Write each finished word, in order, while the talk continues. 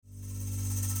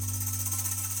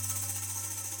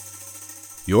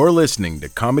You're listening to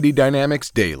Comedy Dynamics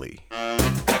Daily.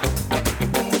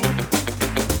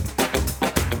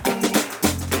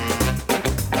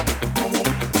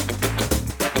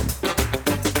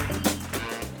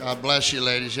 God bless you,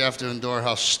 ladies. You have to endure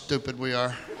how stupid we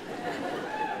are.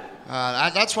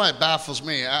 That's why it baffles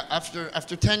me.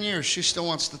 After 10 years, she still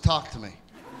wants to talk to me.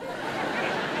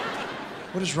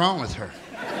 What is wrong with her?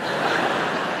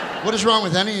 What is wrong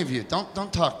with any of you?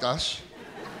 Don't talk to us.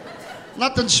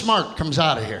 Nothing smart comes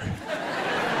out of here.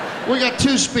 We got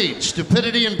two speeds,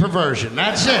 stupidity and perversion.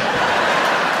 That's it.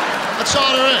 That's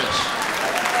all there is.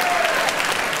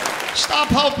 Stop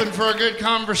hoping for a good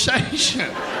conversation.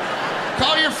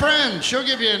 Call your friend. She'll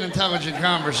give you an intelligent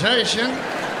conversation.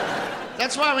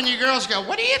 That's why when you girls go,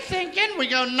 "What are you thinking?" we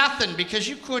go, "Nothing," because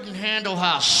you couldn't handle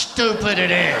how stupid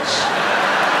it is.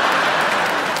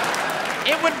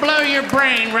 It would blow your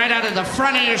brain right out of the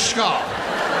front of your skull.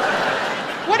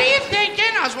 "What are you thinking?"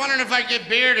 I was wondering if I get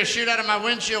beer to shoot out of my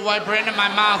windshield wiper into my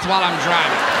mouth while I'm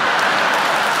driving.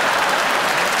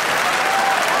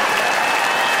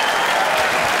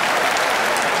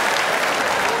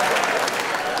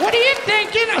 "What are you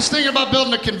thinking?" I was thinking about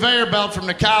building a conveyor belt from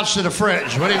the couch to the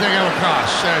fridge. What do you think it would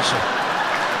cost? Seriously.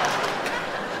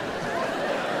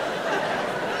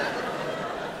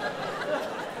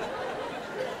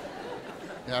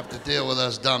 You have to deal with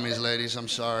us dummies, ladies. I'm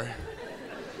sorry.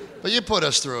 But you put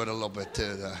us through it a little bit,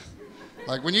 too, though.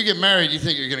 Like, when you get married, you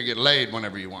think you're going to get laid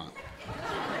whenever you want.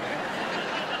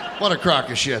 What a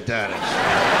crock of shit that is.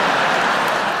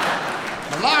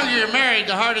 The longer you're married,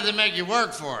 the harder they make you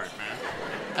work for it, man.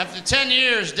 After 10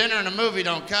 years, dinner and a movie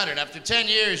don't cut it. After 10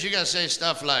 years, you got to say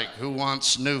stuff like, "Who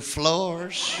wants new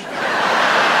floors?"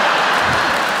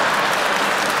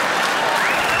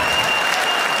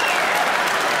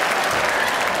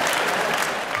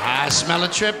 "I smell a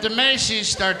trip to Macy's.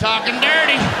 Start talking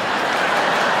dirty."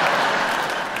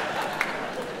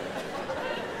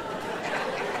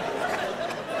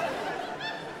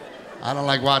 I don't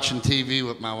like watching TV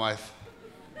with my wife.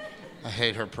 I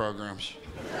hate her programs.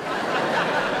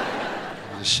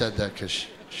 I just said that because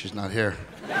she's not here.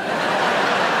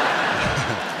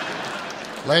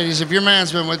 Ladies, if your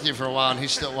man's been with you for a while and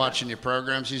he's still watching your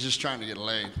programs, he's just trying to get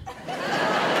laid.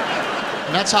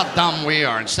 And that's how dumb we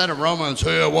are. Instead of romance,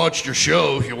 "Hey, I watched your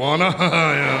show. You wanna?"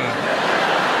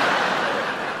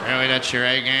 Really, that's your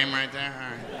A game right there? All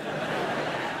right.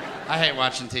 I hate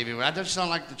watching TV. I just don't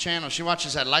like the channel. She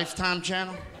watches that Lifetime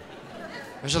channel.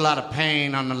 There's a lot of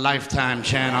pain on the Lifetime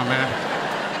channel, man.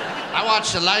 I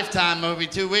watched a Lifetime movie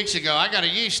 2 weeks ago. I got a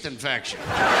yeast infection.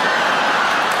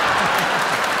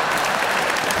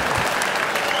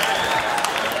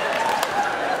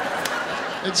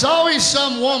 It's always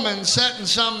some woman setting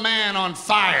some man on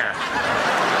fire.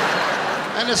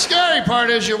 And the scary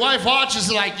part is your wife watches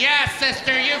it like, "Yes,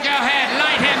 sister, you go ahead,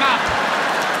 light him up.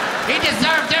 He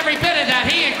deserved every bit of that.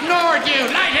 He ignored you.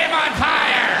 Light him on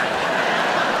fire."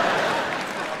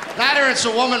 That or it's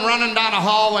a woman running down a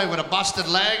hallway with a busted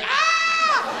leg. Ah!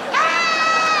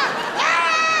 Ah!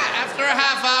 Ah! After a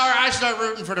half hour, I start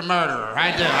rooting for the murderer.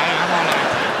 I do. I won't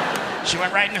lie. She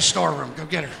went right in the storeroom. Go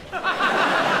get her.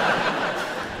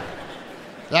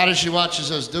 That is, she watches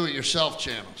those do-it-yourself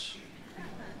channels.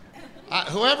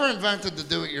 Whoever invented the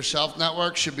do-it-yourself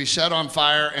network should be set on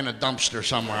fire in a dumpster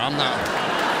somewhere. I'm not.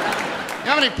 You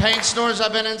know how many paint stores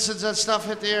I've been in since that stuff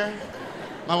hit the air?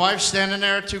 My wife's standing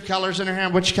there, 2 colors in her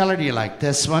hand. "Which color do you like,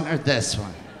 this one or this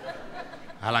one?"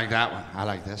 "I like that one. I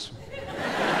like this one."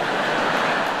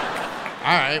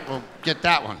 "All right, well, get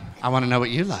that one. I want to know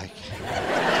what you like."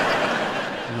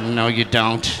 "No, you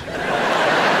don't."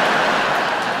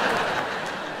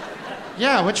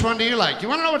 "Yeah, which one do you like?" "You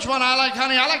want to know which one I like,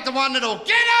 honey? I like the one that'll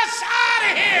get us out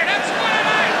of here. That's what I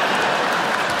like.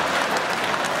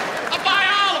 I'll buy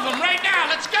all of them right now.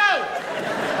 Let's go."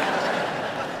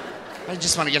 "I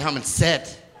just want to get home and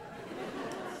sit."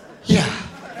 "Yeah,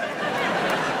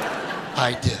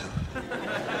 I do."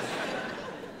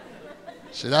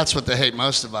 See, that's what they hate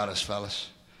most about us, fellas,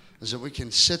 is that we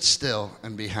can sit still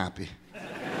and be happy.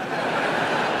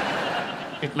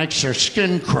 It makes their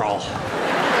skin crawl.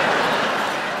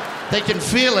 They can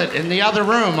feel it in the other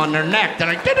room on their neck. They're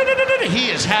like, "He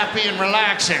is happy and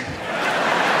relaxing.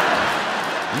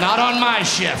 Not on my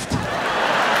shift."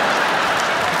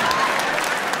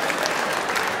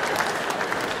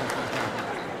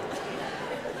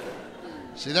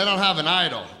 See, they don't have an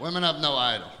idol. Women have no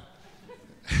idol.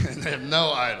 They have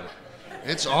no idol.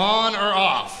 It's on or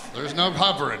off. There's no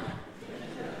hovering.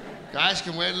 Guys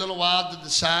can wait a little while to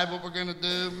decide what we're going to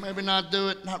do. Maybe not do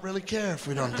it. Not really care if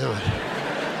we don't do it.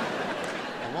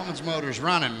 A woman's motor's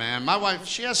running, man. My wife,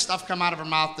 she has stuff come out of her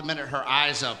mouth the minute her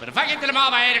eyes open. If I get to the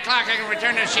mall by 8 o'clock, I can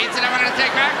return those sheets that I wanted to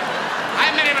take back. I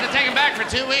haven't been able to take them back for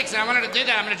 2 weeks, and I wanted to do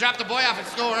that. I'm going to drop the boy off at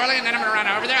school early, and then I'm going to run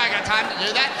over there. I got time to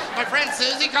do that. My friend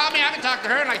Susie called me. I haven't talked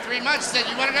to her in like 3 months. She said,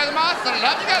 you want to go to the mall? I said, I'd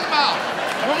love to go to the mall.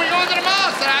 When we going to the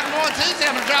mall? I said, I'm going Tuesday.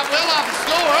 I'm going to drop Will off at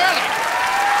school early.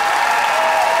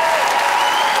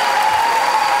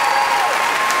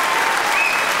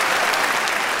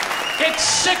 It's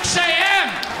 6 a.m.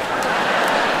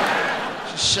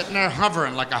 She's sitting there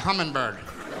hovering like a hummingbird.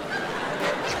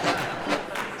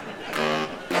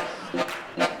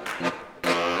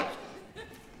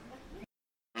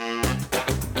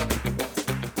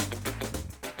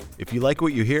 If you like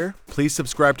what you hear, please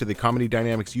subscribe to the Comedy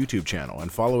Dynamics YouTube channel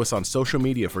and follow us on social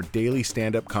media for daily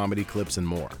stand-up comedy clips and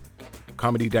more.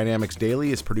 Comedy Dynamics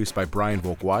Daily is produced by Brian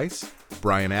Volk-Weiss,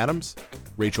 Brian Adams,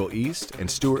 Rachel East, and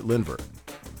Stuart Linver.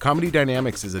 Comedy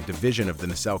Dynamics is a division of the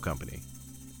Nacelle Company.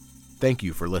 Thank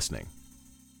you for listening.